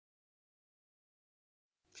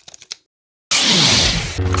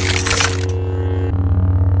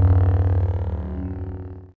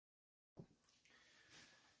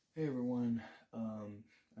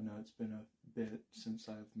since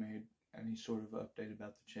I've made any sort of update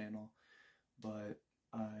about the channel, but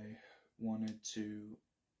I wanted to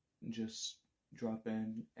just drop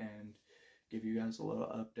in and give you guys a little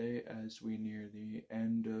update as we near the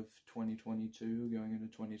end of 2022, going into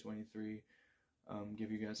 2023.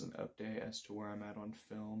 Give you guys an update as to where I'm at on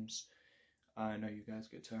films. I know you guys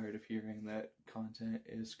get tired of hearing that content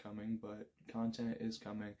is coming, but content is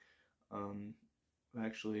coming. I've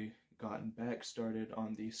actually gotten back started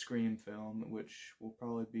on the Scream film, which will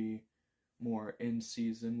probably be more in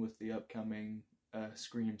season with the upcoming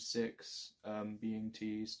Scream 6 being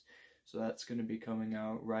teased. So that's going to be coming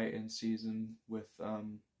out right in season with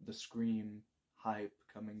the Scream hype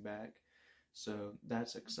coming back. So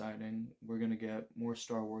that's exciting. We're going to get more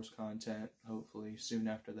Star Wars content, hopefully. Soon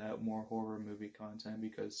after that, more horror movie content,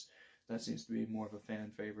 because that seems to be more of a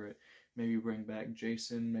fan favorite. Maybe bring back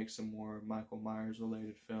Jason, make some more Michael Myers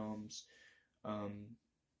related films,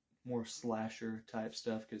 more slasher type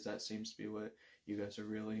stuff, because that seems to be what you guys are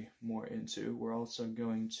really more into. We're also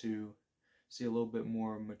going to see a little bit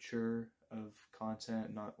more mature of content,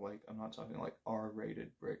 I'm not talking like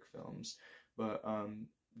R-rated Brickfilms, but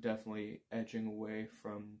definitely edging away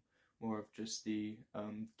from more of just the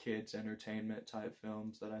kids entertainment type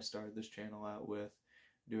films that I started this channel out with,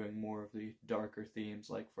 doing more of the darker themes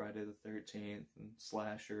like Friday the 13th and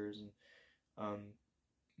slashers and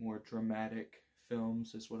more dramatic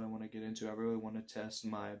films is what I want to get into. I really want to test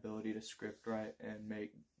my ability to script write and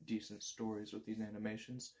make decent stories with these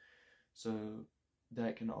animations, so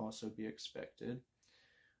that can also be expected.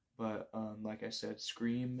 But like I said,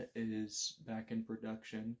 Scream is back in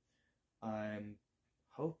production. I'm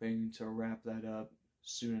hoping to wrap that up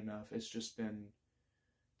soon enough. It's just been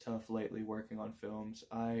tough lately working on films.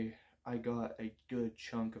 I got a good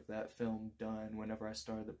chunk of that film done whenever I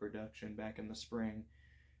started the production back in the spring,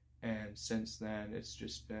 and since then it's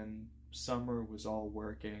just been, summer was all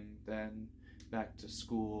working, then back to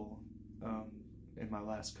school, in my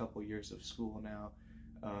last couple years of school now,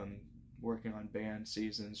 working on band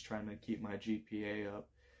seasons, trying to keep my GPA up.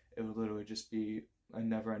 It would literally just be a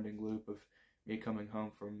never-ending loop of me coming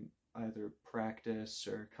home from either practice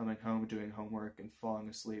or coming home doing homework and falling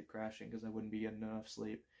asleep, crashing because I wouldn't be getting enough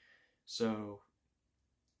sleep. So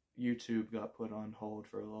YouTube got put on hold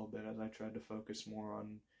for a little bit as I tried to focus more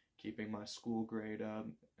on keeping my school grade up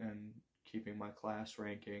and keeping my class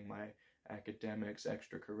ranking, my academics,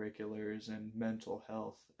 extracurriculars, and mental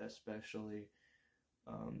health especially.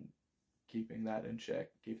 Keeping that in check,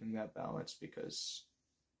 keeping that balance, because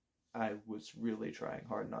I was really trying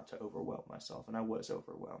hard not to overwhelm myself, and I was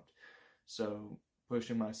overwhelmed. So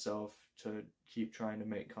pushing myself to keep trying to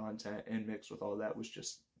make content and mix with all that was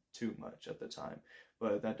just too much at the time.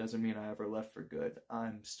 But that doesn't mean I ever left for good.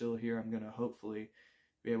 I'm still here. I'm going to hopefully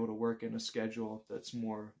be able to work in a schedule that's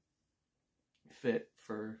more fit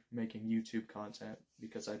for making YouTube content,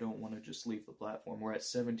 because I don't want to just leave the platform. We're at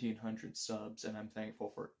 1,700 subs, and I'm thankful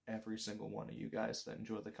for every single one of you guys that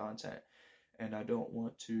enjoy the content, and I don't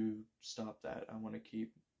want to stop that. I want to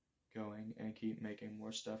keep going and keep making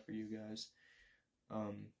more stuff for you guys,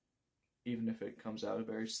 even if it comes out at a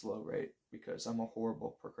very slow rate, because I'm a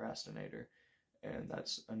horrible procrastinator, and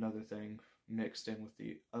that's another thing mixed in with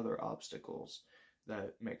the other obstacles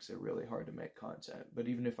that makes it really hard to make content. But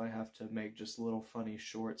even if I have to make just little funny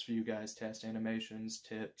shorts for you guys, test animations,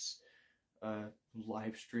 tips,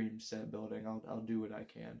 live stream set building, I'll do what I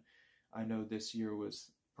can. I know this year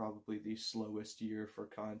was probably the slowest year for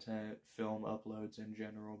content, film uploads in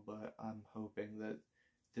general, but I'm hoping that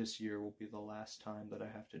this year will be the last time that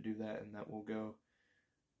I have to do that, and that will go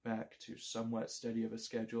back to somewhat steady of a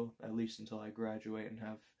schedule, at least until I graduate and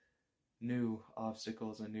have new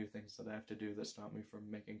obstacles and new things that I have to do that stop me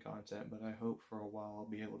from making content. But I hope for a while I'll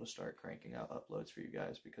be able to start cranking out uploads for you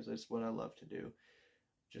guys, because it's what I love to do.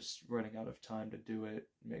 Just running out of time to do it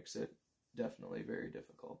makes it definitely very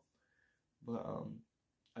difficult. But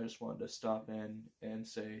I just wanted to stop in and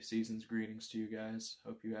say season's greetings to you guys.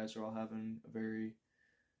 Hope you guys are all having a very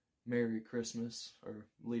Merry Christmas, or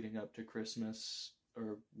leading up to Christmas,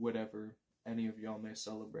 or whatever any of y'all may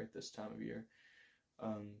celebrate this time of year.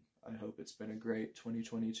 I hope it's been a great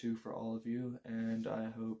 2022 for all of you, and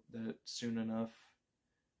I hope that soon enough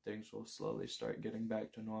things will slowly start getting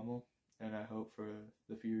back to normal. And I hope for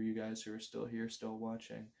the few of you guys who are still here, still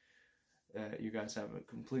watching, that you guys haven't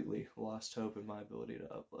completely lost hope in my ability to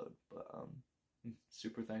upload. But I'm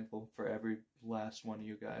super thankful for every last one of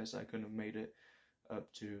you guys. I couldn't have made it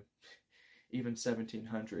up to even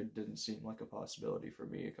 1,700. Didn't seem like a possibility for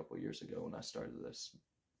me a couple years ago when I started this.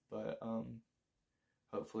 But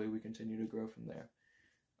hopefully we continue to grow from there.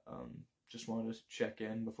 Just wanted to check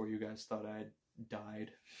in before you guys thought I had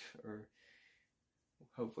died or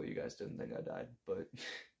Hopefully you guys didn't think I died, but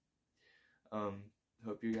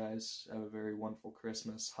hope you guys have a very wonderful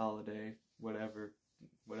Christmas, holiday, whatever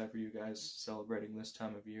you guys celebrating this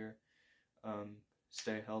time of year.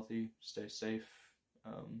 Stay healthy, stay safe,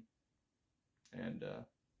 and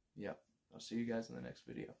yeah, I'll see you guys in the next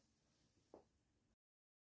video.